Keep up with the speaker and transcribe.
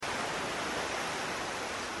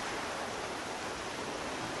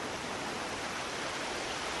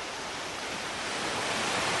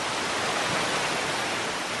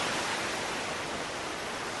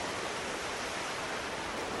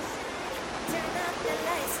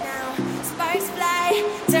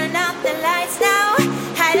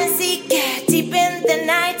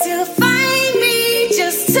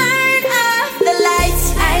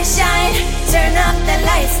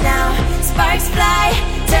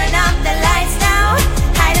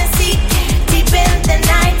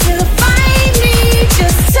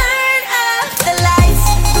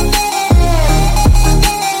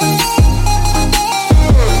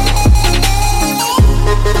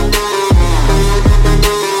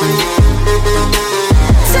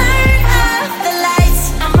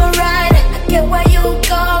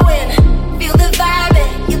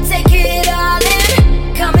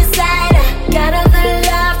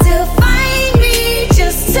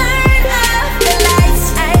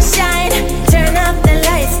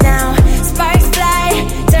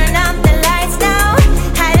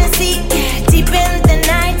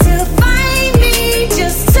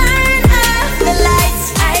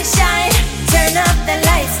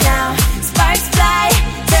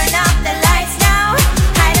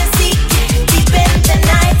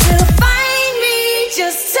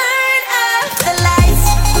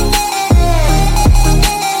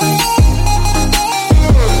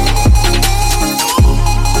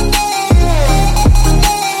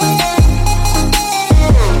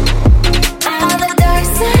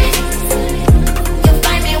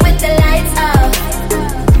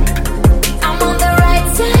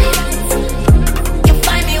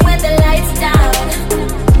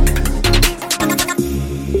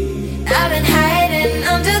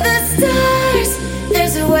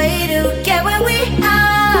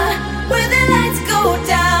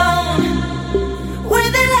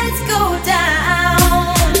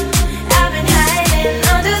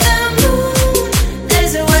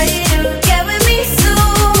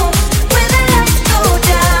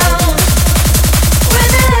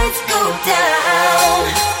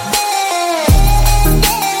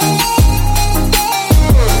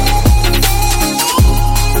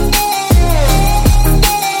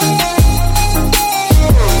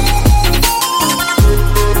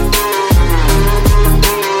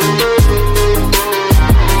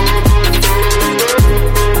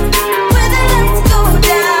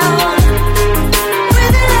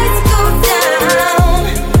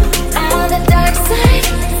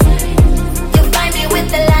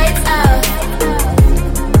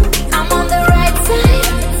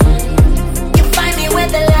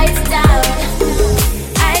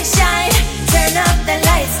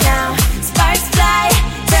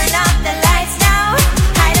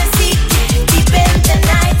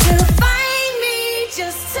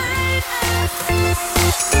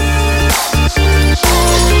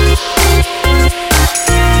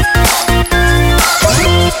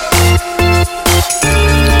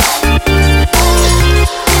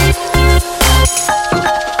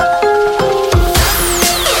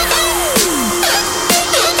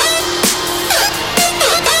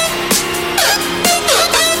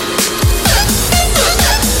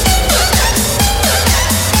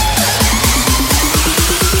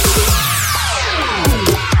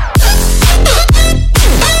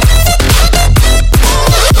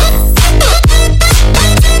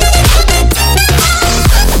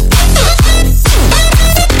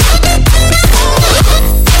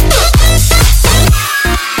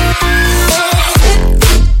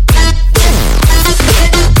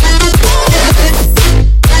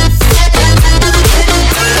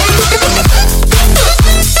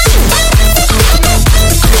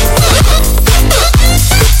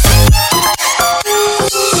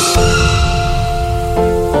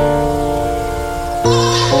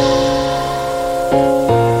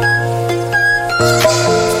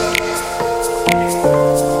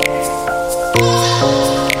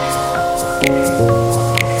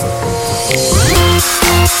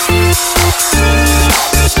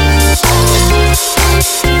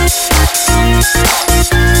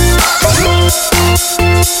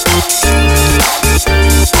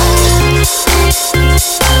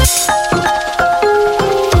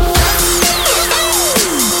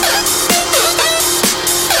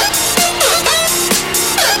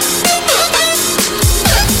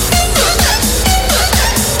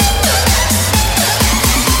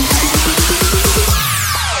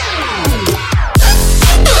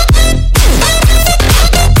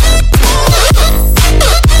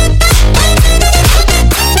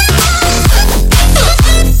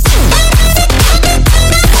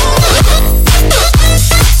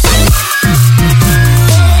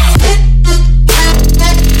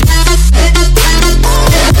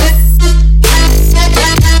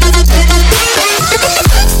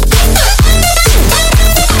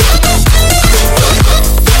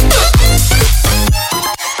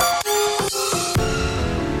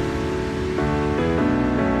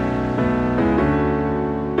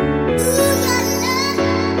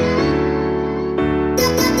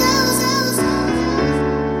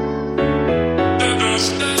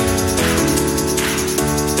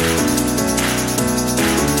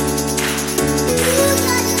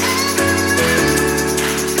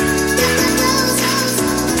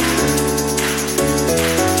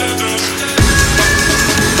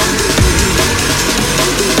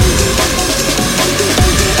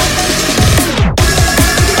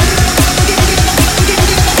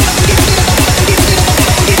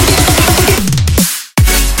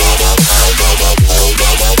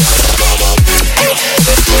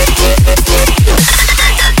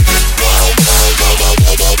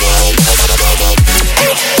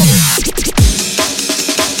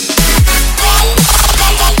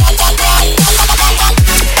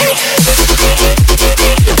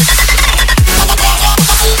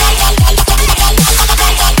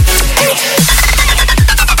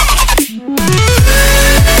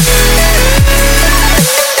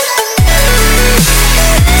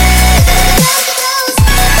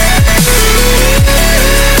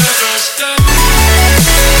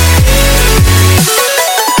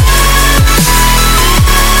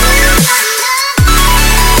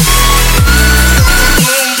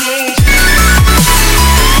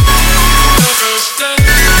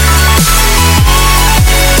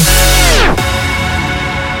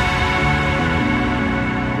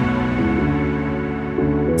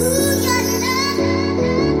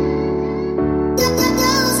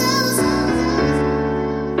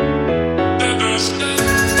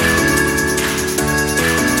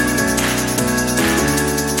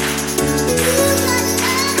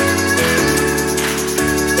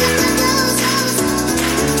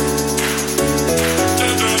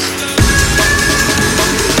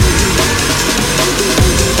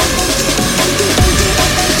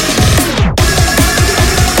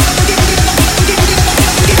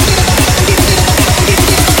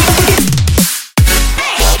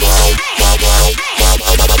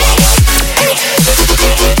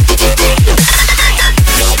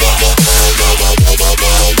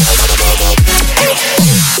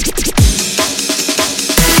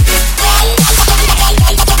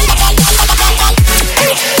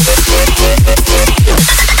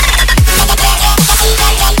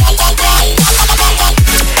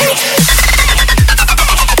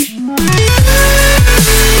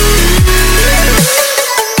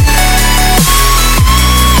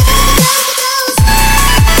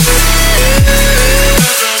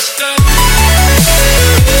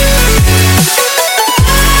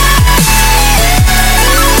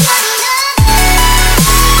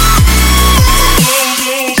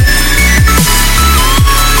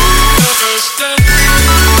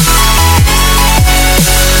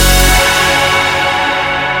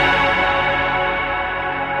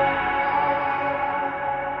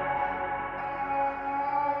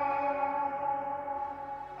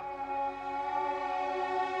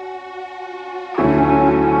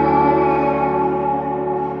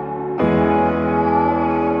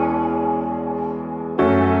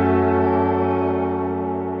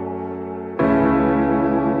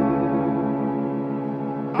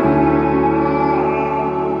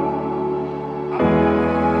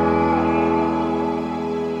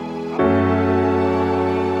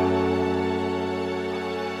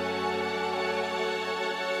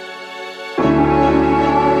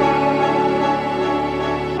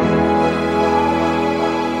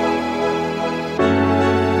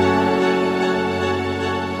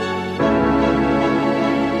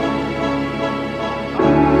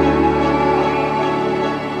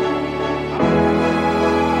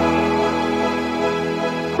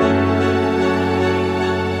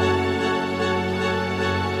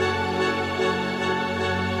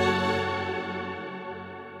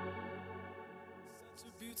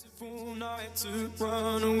To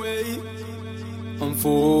run away, I'm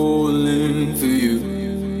falling for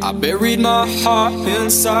you. I buried my heart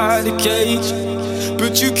inside a cage,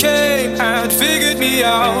 but you came and figured me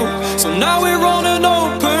out. So now we're on an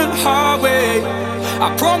open highway.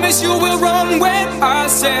 I promise you will run when I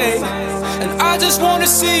say, and I just wanna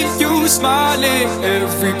see you smiling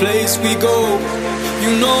every place we go.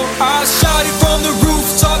 You know I shout it from the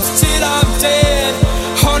rooftops till I'm dead.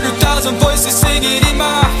 100,000 voices singing in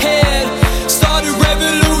my head. Start a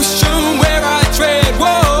revolution where I tread.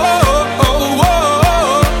 Whoa,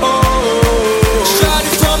 shout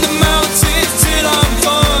it from the mountains till I'm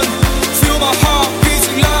done. Feel my heart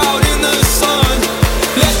beating loud in the sun.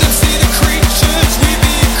 Let them see the creatures we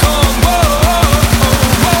become.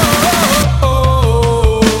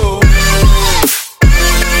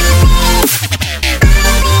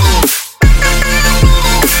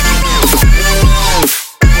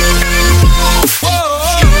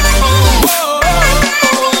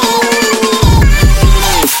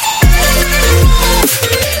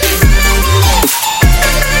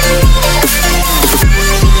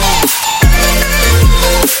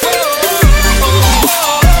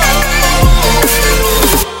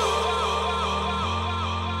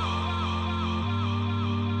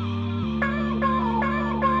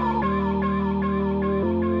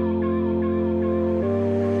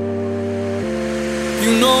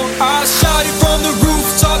 You know I shout it from the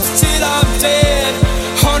rooftops till I'm dead.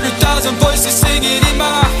 100,000 voices singing in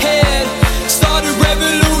my head. Start a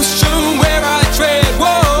revolution where I tread.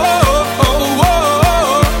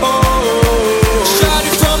 Shout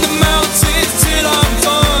it from the mountains till I'm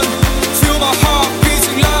done. Feel my heart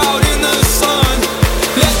beating loud in the sun.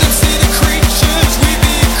 Let them see the creatures we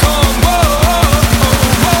become.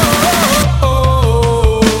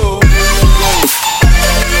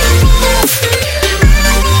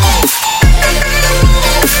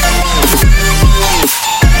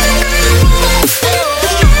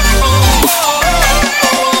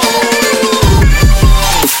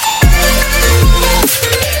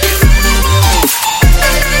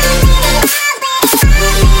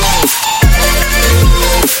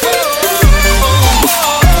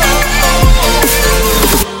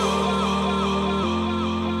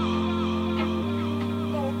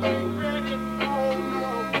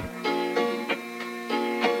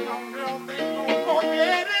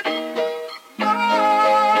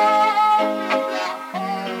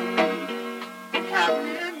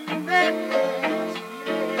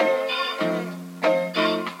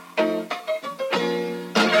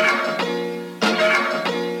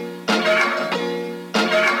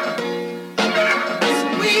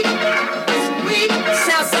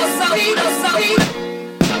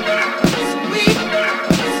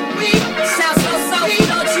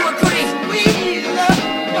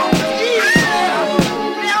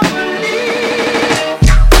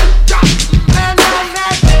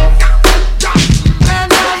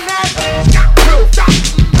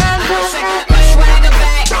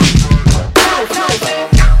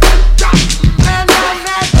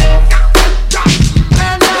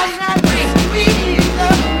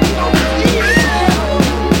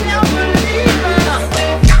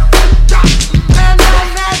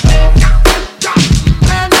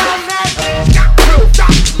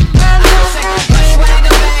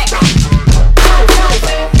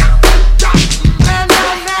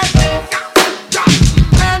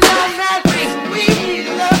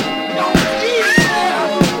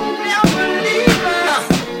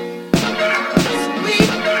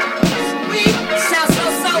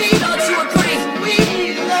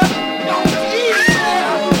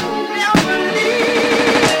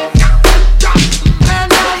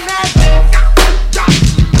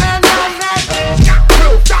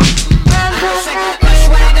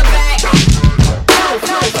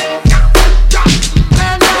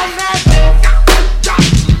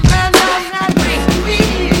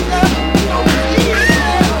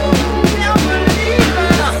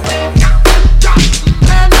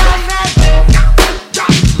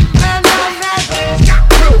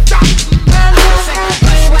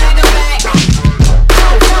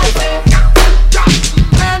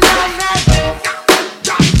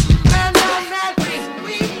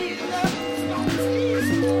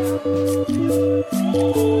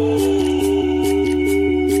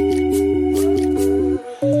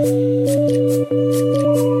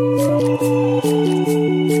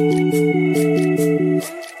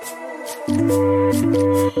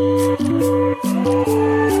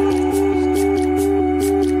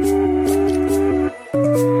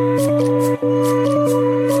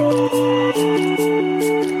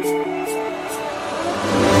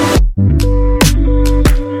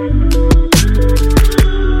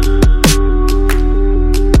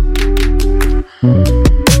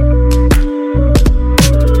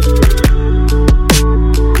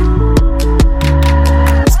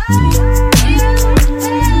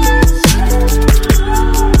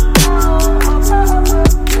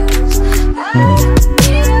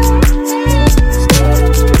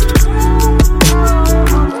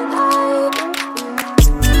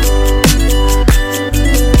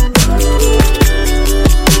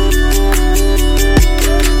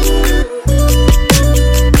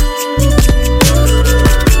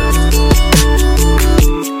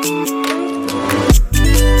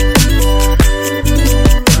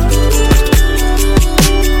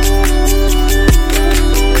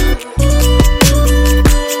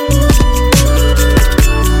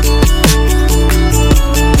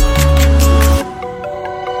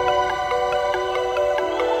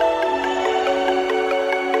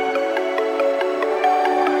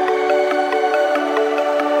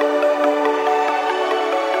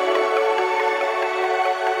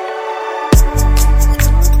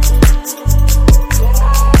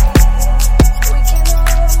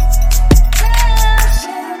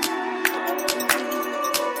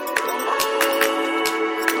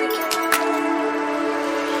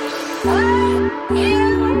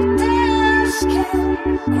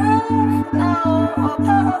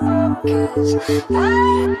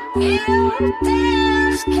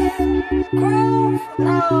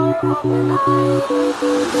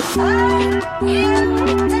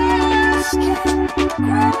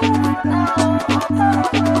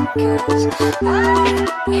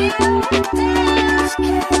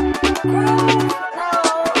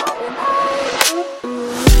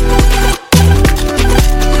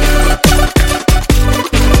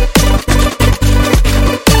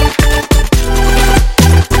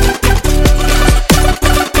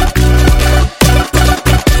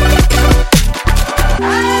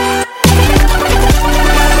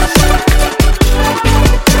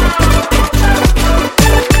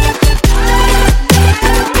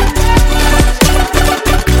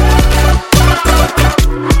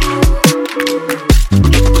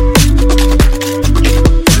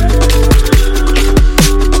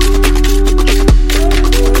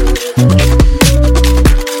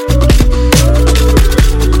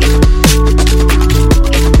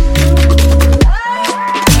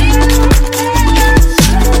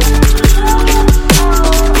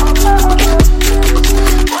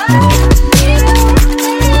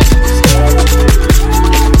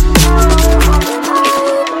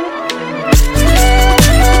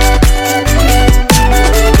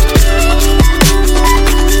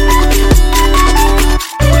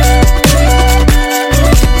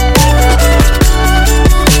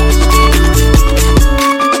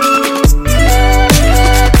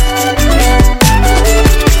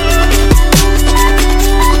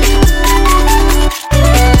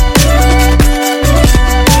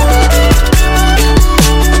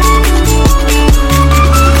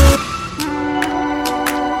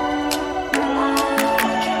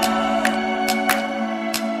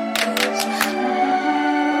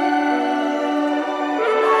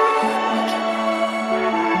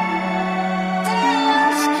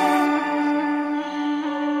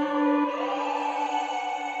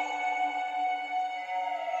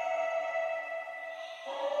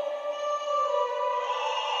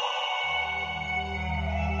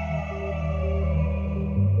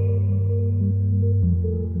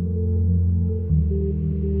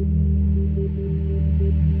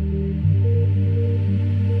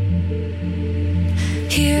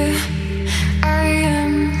 Here I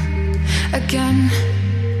am again,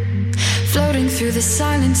 floating through the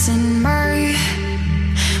silence in my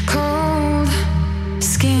cold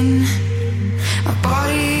skin. My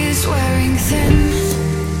body is wearing thin.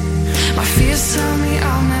 My fears tell me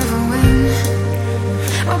I'll never win.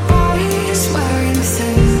 My body is wearing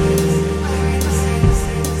thin.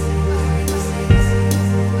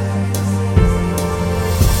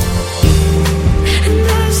 And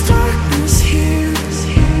there's darkness here.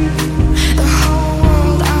 The whole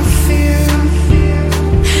world I fear.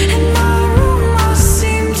 In my room I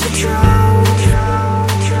seem to drown.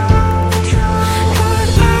 But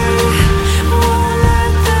I won't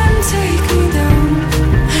let them take me down.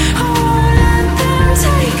 I won't let them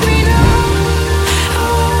take me down. I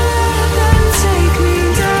won't let them take me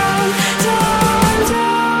down, down,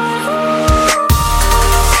 down.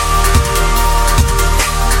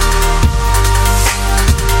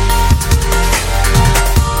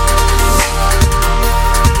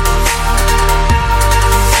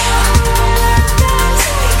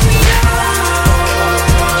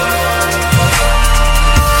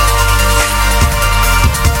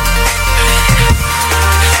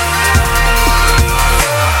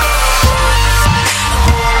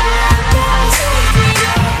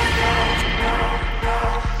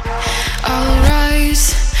 I'll rise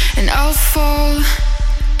and I'll fall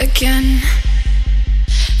again,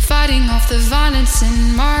 fighting off the violence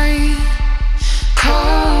in my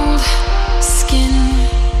cold skin.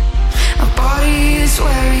 My body is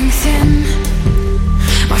wearing thin.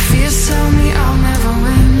 My fears tell me I'll never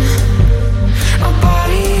win. My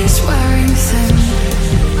body is wearing thin.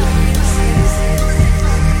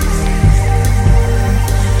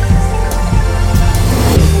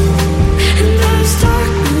 And there's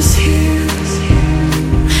darkness here.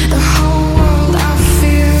 The whole world I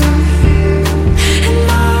fear. In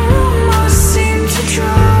my room I seem to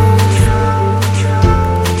drown.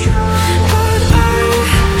 But I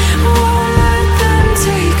won't let them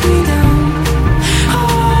take me down.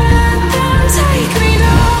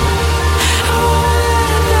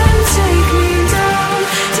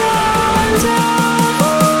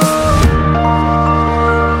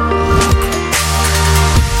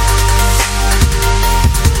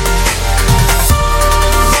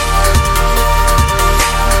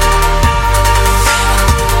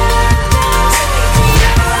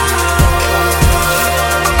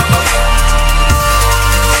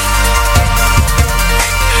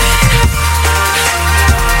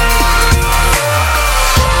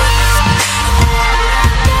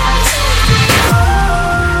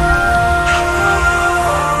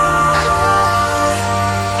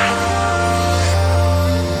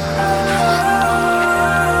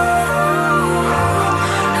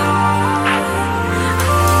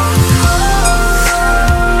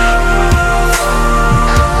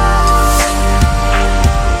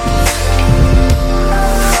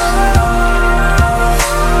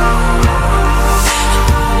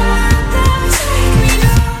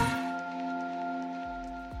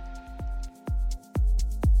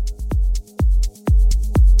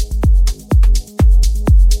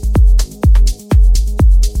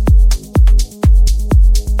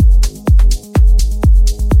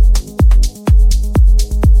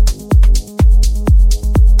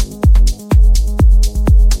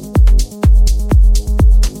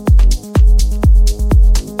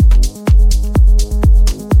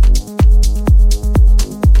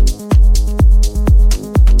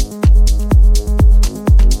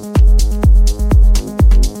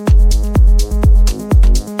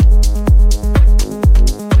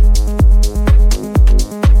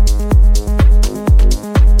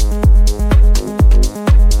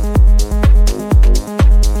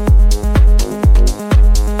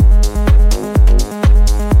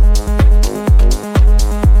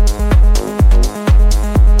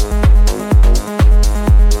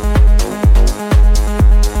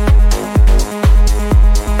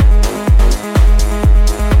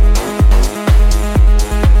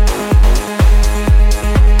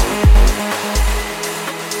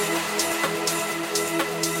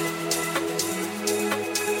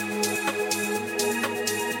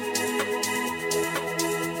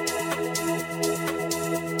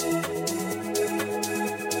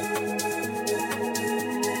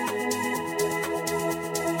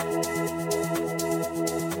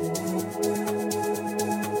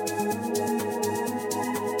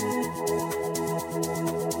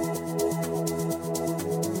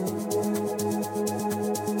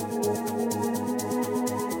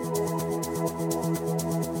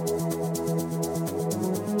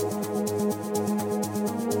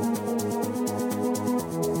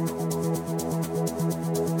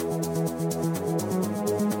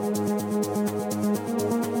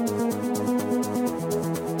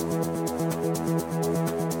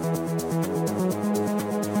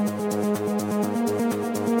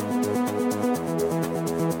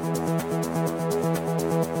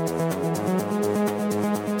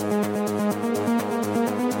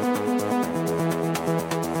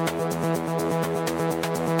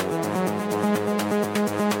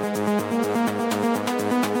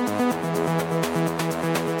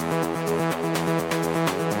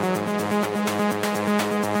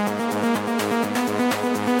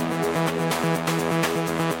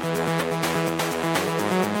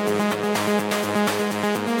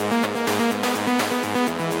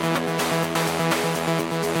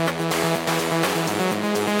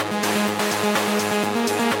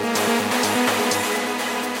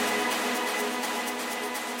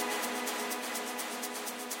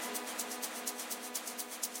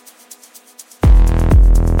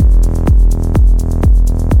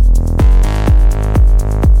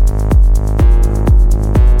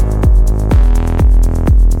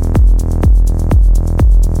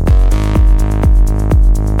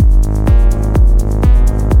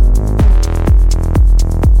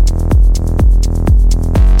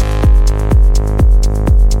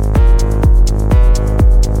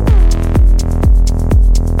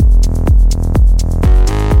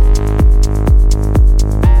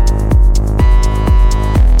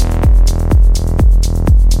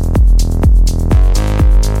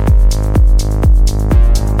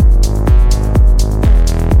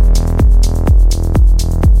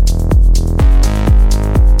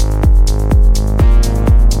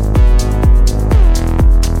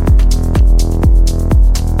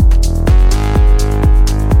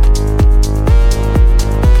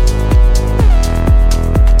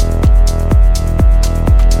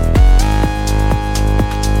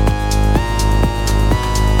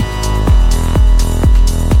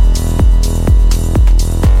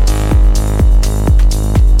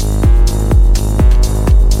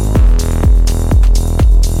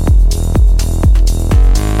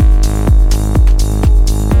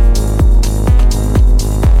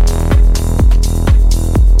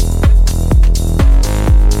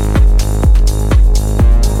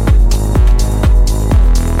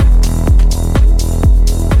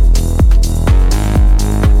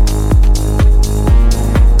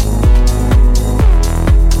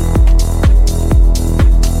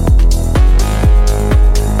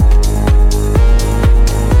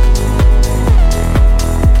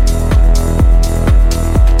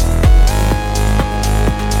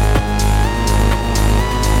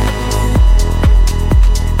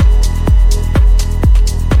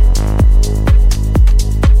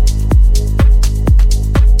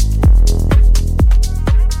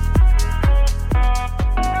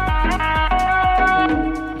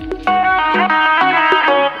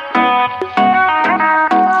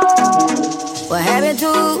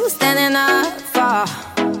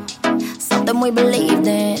 something we believed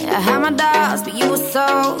in. I had my doubts, but you were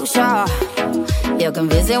so sure. Your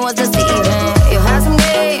convincing was deceiving. You had some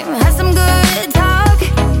game, had some good talk,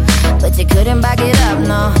 but you couldn't back it up,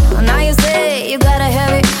 no. Now you say you got a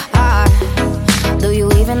heavy heart. Do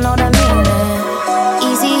you even know that meaning?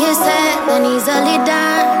 Easier said than easily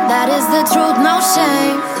done. That is the truth, no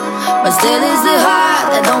shame. But still is the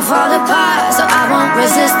heart that don't fall apart. So I won't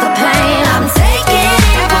resist the pain. I'm taking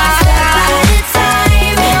it one step at a time.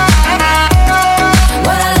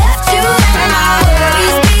 When I left you and my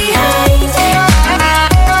worries behind,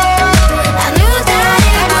 I knew that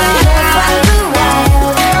it would hurt for a while.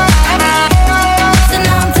 So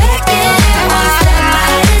now I'm taking it one step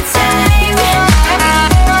at a time.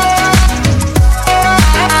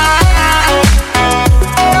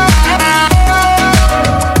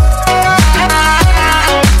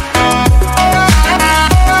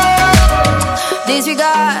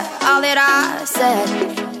 Disregard all that I said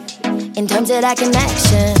in terms of that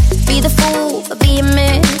connection. Be the fool for being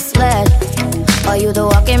misled, or you the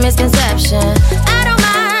walking misconception. I don't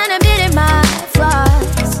mind admitting my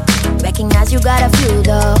flaws. Recognize you got a few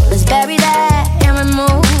though. Let's bury that and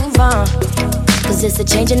remove on, cause it's a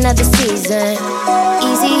changing of the season.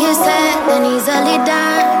 Easier said than easily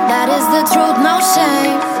done. That is the truth, no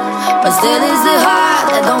shame. But still is the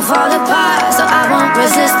heart that don't fall apart. So I won't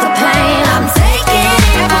resist the pain. I'm taking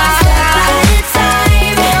it one step at a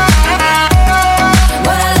time.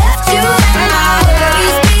 When I left you and my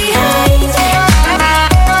worries behind,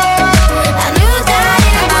 I knew that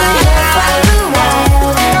it would hurt for a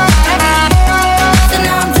while. So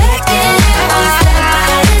now I'm taking it one step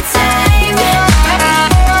at a time.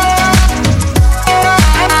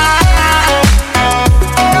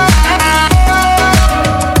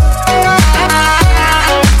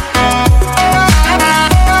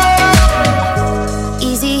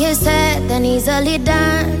 Easier said than easily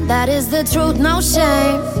done. That is the truth, no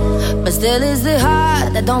shame. But still is the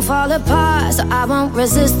heart that don't fall apart. So I won't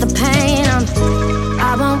resist the pain.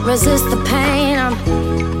 I won't resist the pain.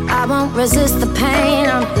 I won't resist the pain.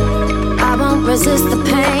 I won't resist the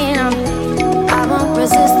pain. I won't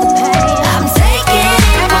resist the pain. I'm taking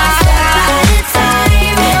it one step at a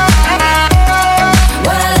time.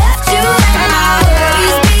 When I left you and my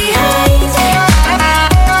worries behind,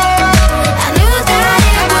 I knew that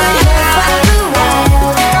it would hurt for a while.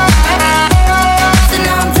 So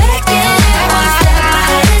now I'm taking it one step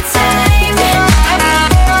at a time.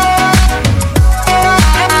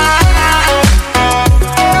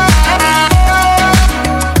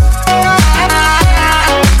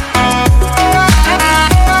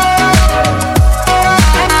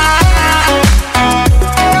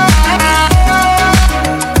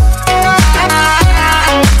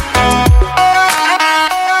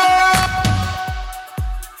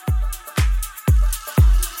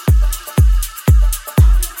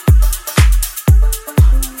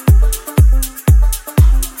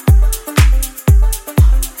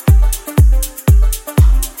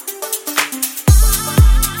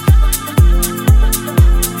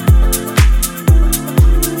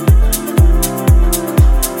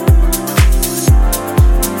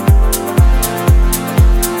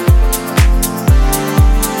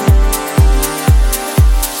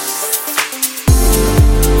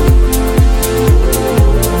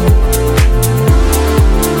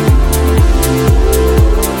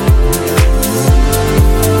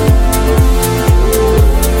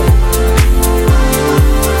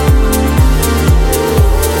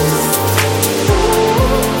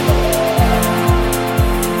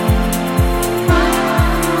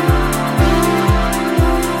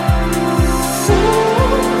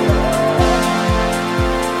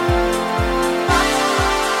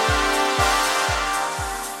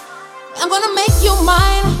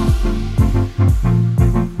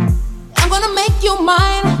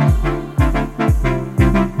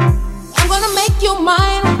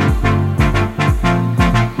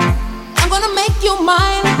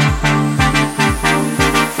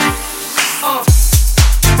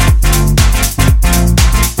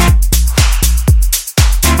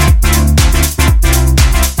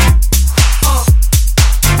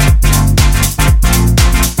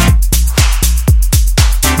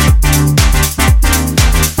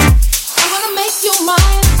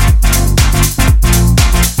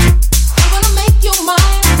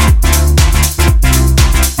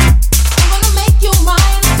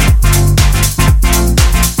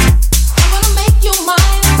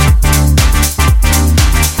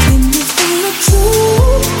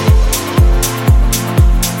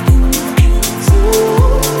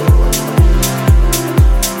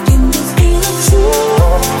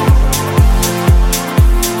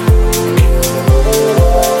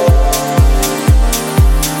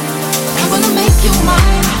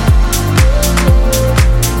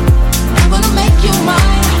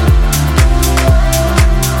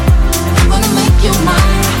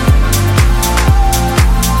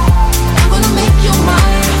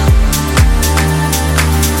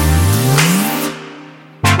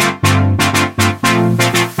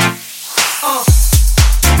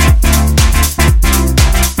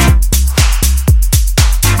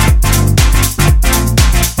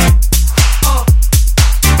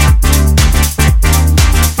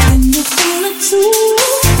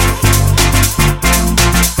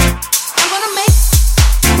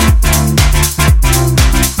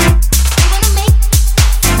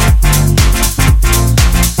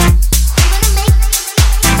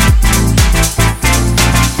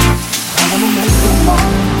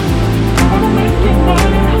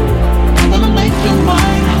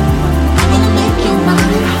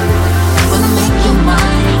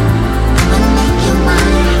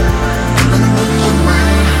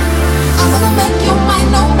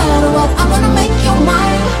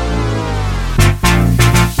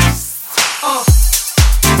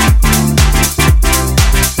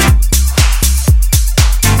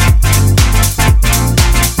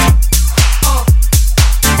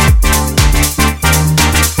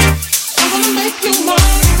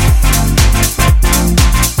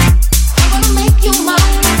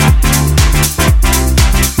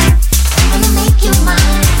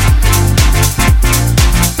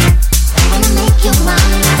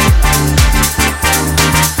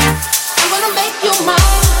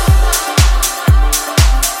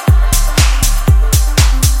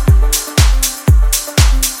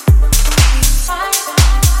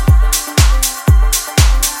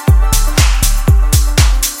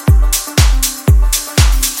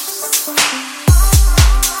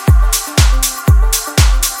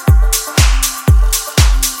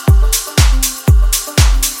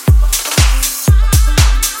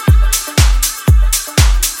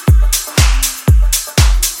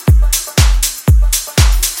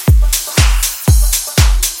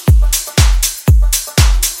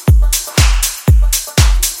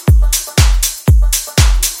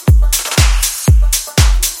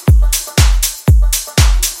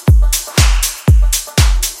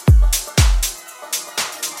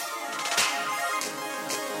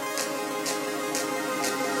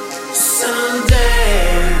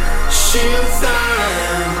 she'll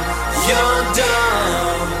find you're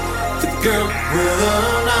done. The girl with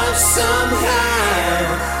a knife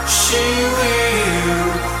somehow. She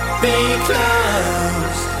will be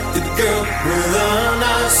close. The girl with a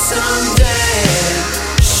knife someday.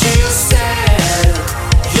 She'll say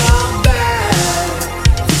you're bad.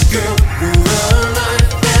 The girl with a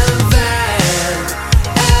knife and then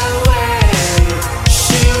away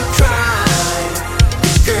she'll cry.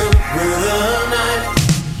 The girl with a knife.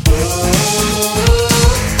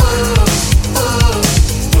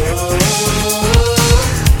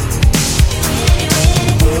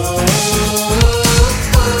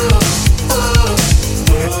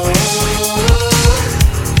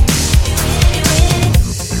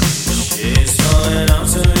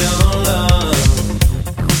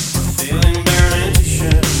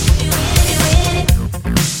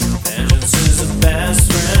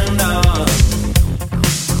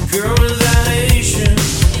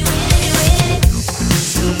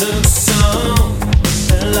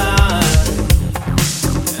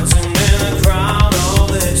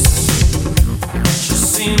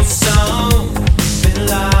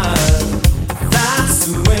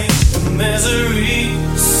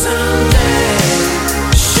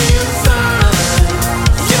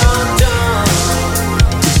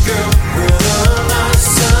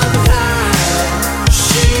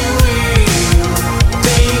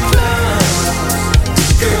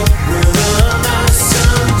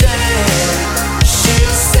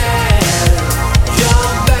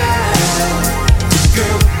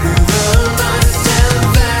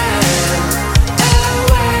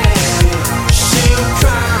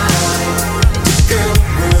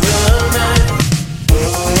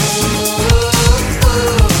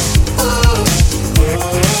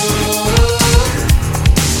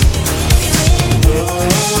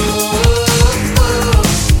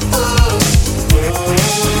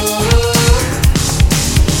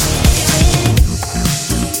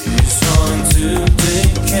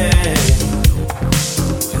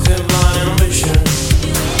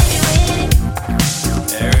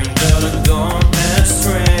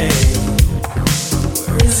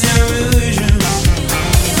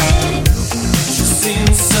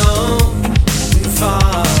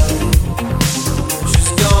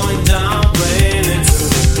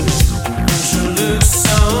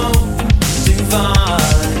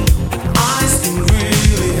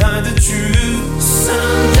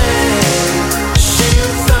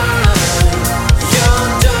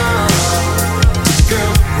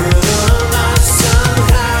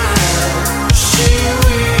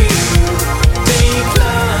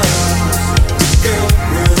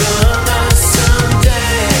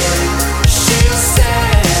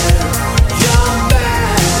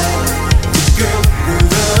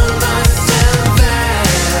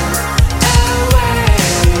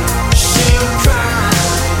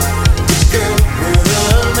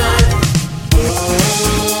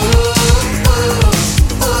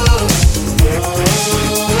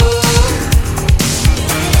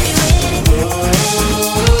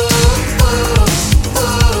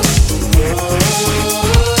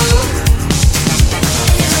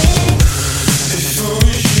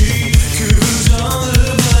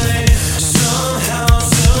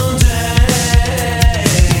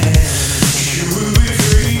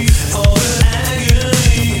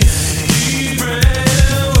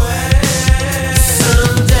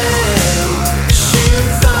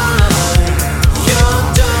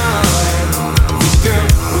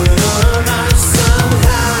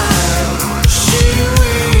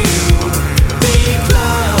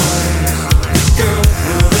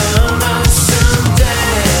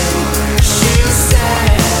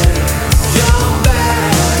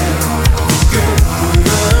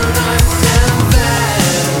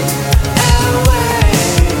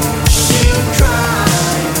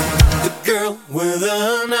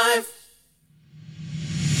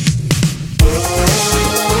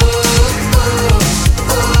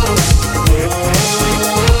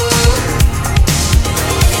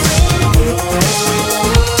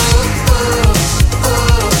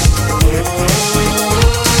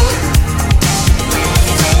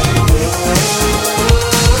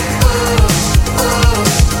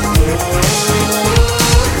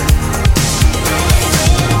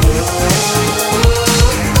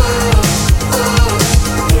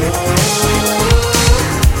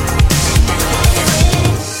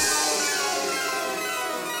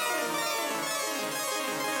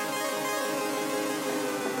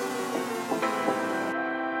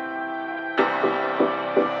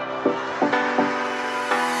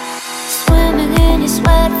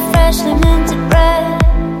 crashing into bread,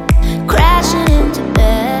 crashing into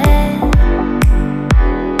bed.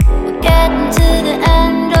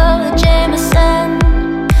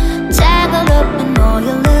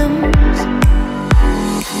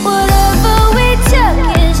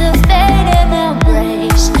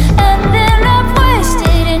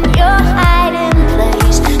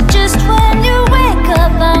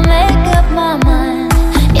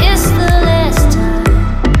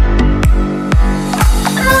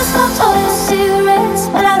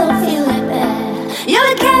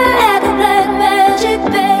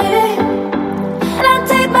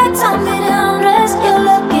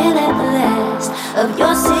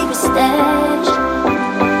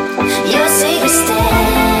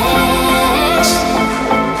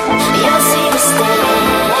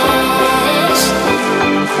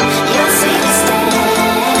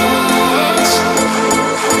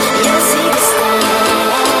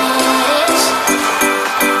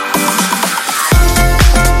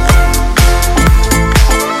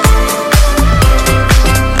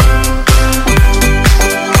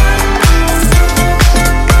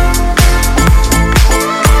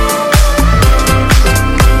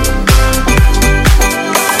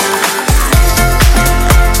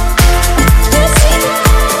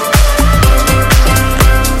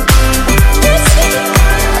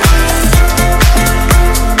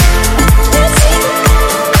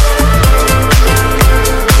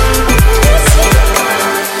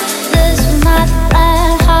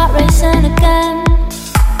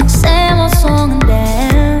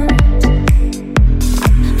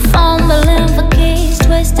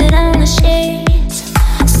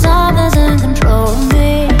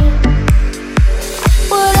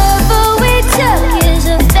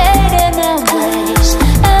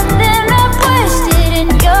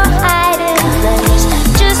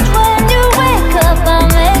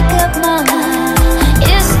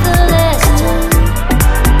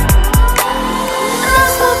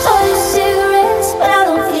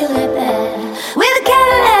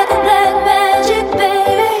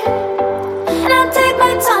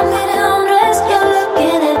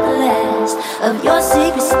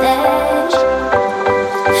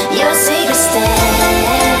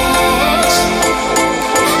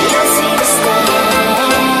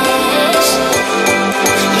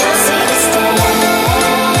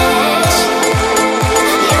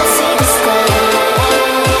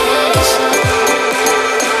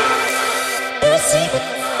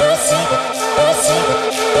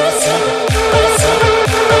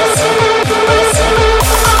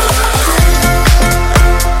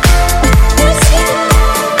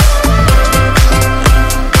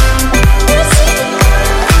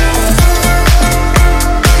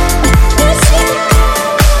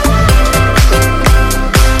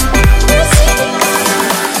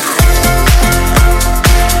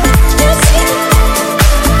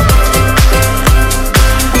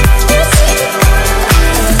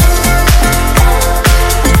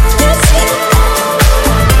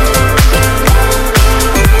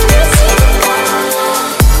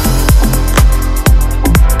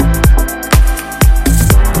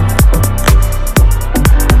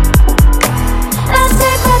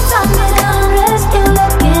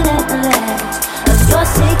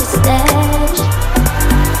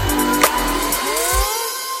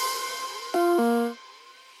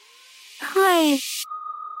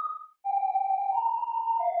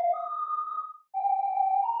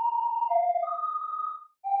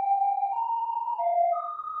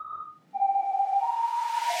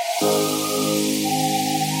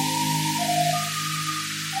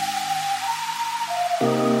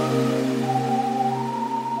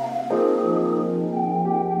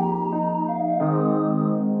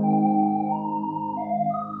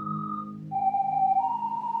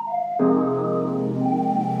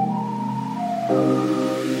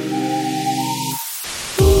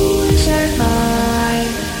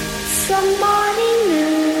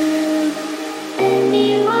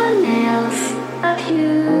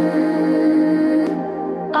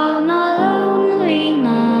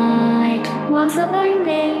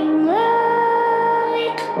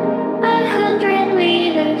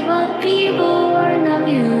 be born of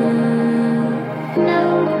you. No,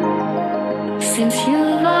 since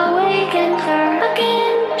you've awakened her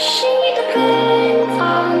again, she depends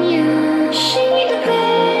on you. She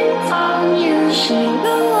depends on you. She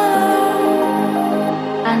will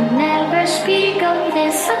I'll never speak of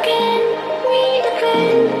this again. We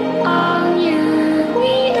depend on you.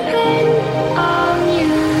 We depend on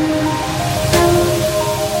you. No,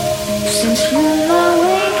 since you've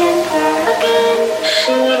awakened her again,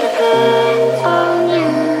 she depends on you.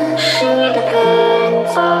 She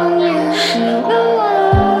depends on you. She will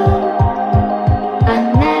I'll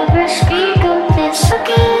never speak of this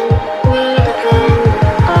again. We depend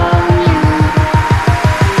on you.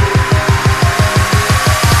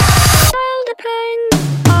 I'll depend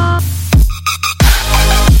on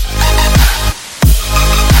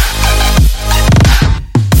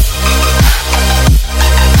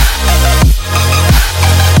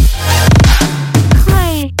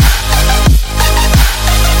Clay.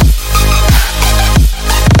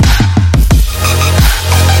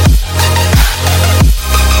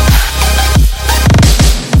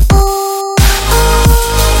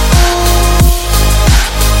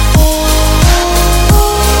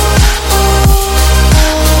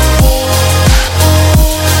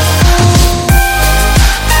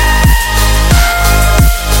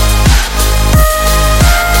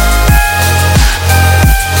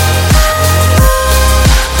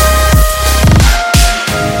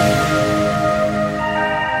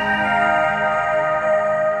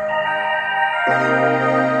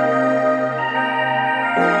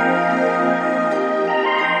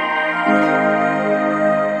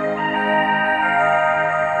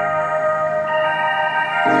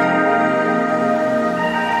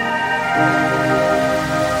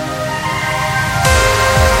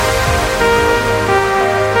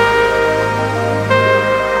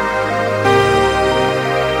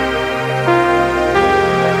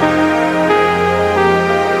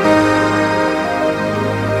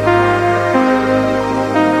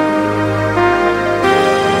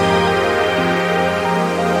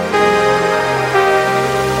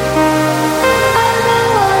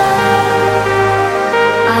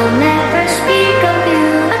 I'll never speak of you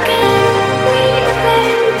again. We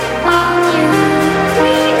depend on you.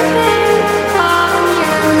 We depend on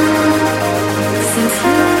you. Since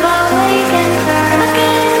you've awakened her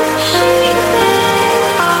again, she depends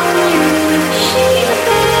on you. She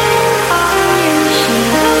depends on you. She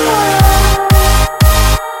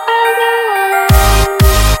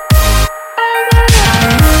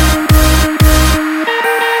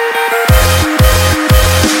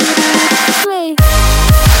Play.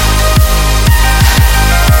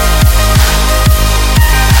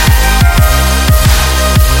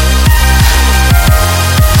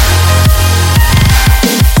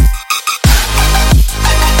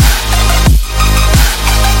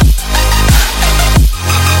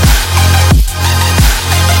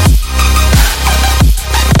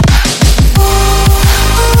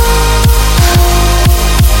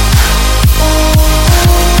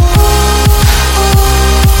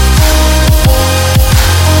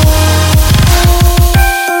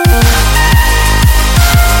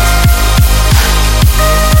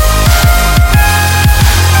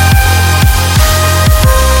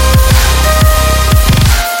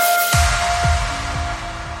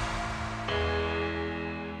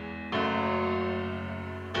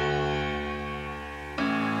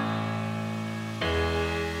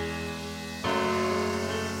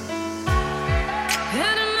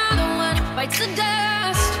 And another one bites the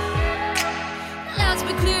dust. Let's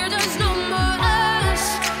be clear, there's no more us.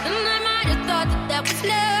 And I might have thought that that was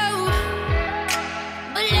love,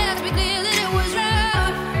 but let's be clear that it was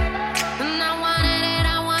rough. And I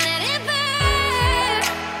wanted it back,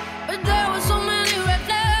 but there were so many red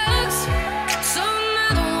flags. So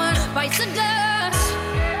another one bites the dust.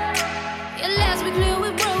 Yeah, let's be clear,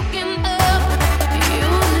 we're broken up. You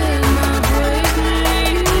did not break me.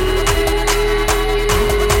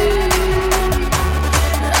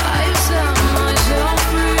 I set myself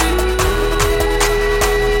free.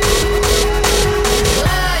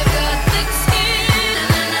 I got thick skin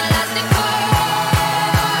and an elastic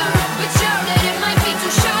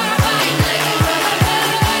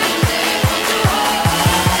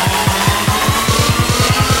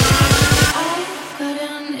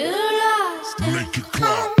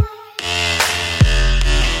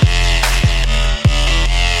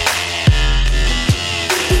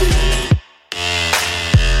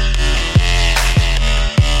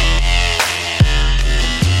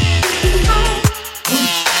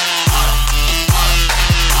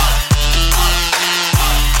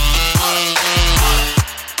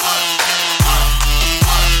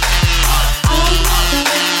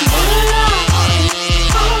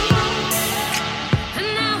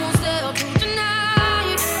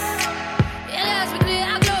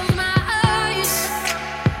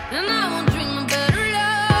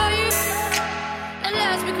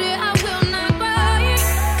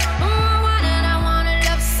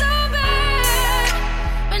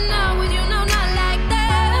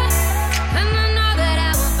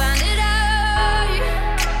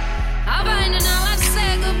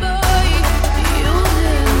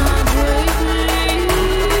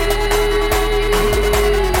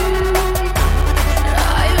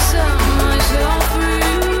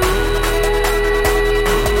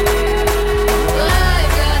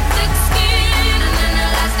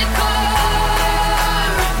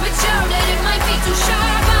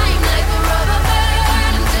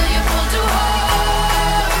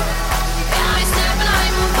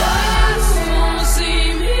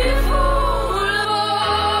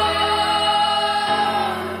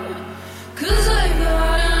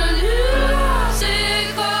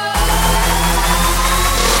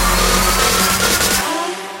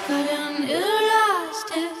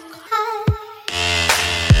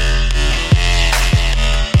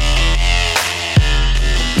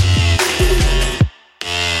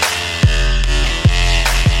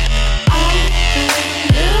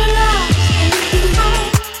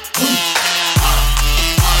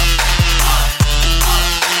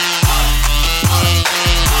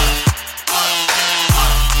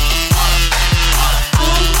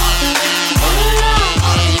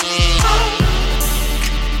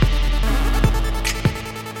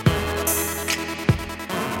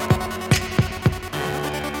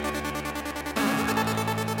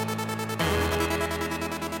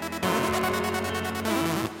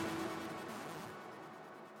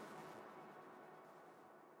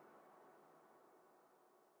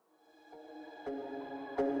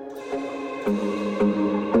You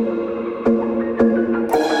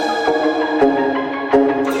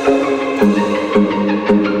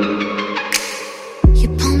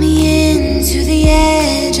pull me into the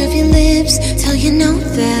edge of your lips till you know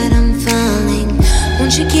that I'm falling.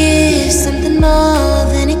 Won't you give something more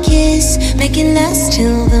than a kiss? Make it last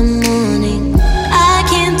till the morning. I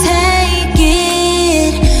can't take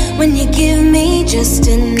it when you give me just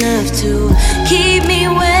enough to keep me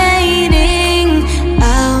waiting.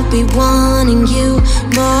 I'll be wanting you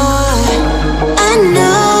more. I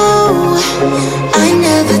know I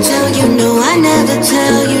never tell you no, I never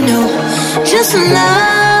tell you no. Just love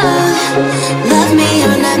me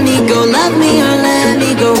or let me go, love me or let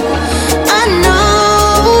me go. I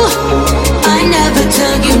know I never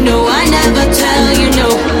tell you no, I never tell you no.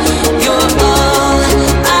 You're all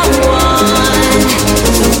I want,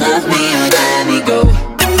 so love me or let me go.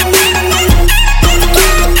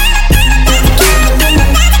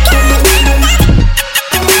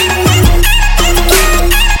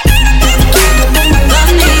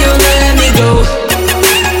 Love me or let me go.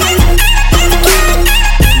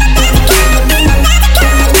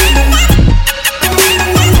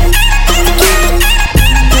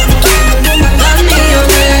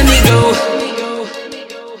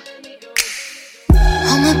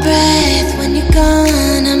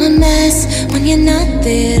 When you're not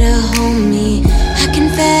there to hold me, I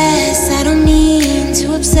confess I don't mean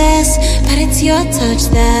to obsess, but it's your touch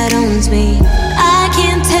that owns me. I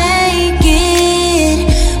can't take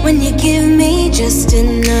it when you give me just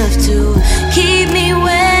enough to keep me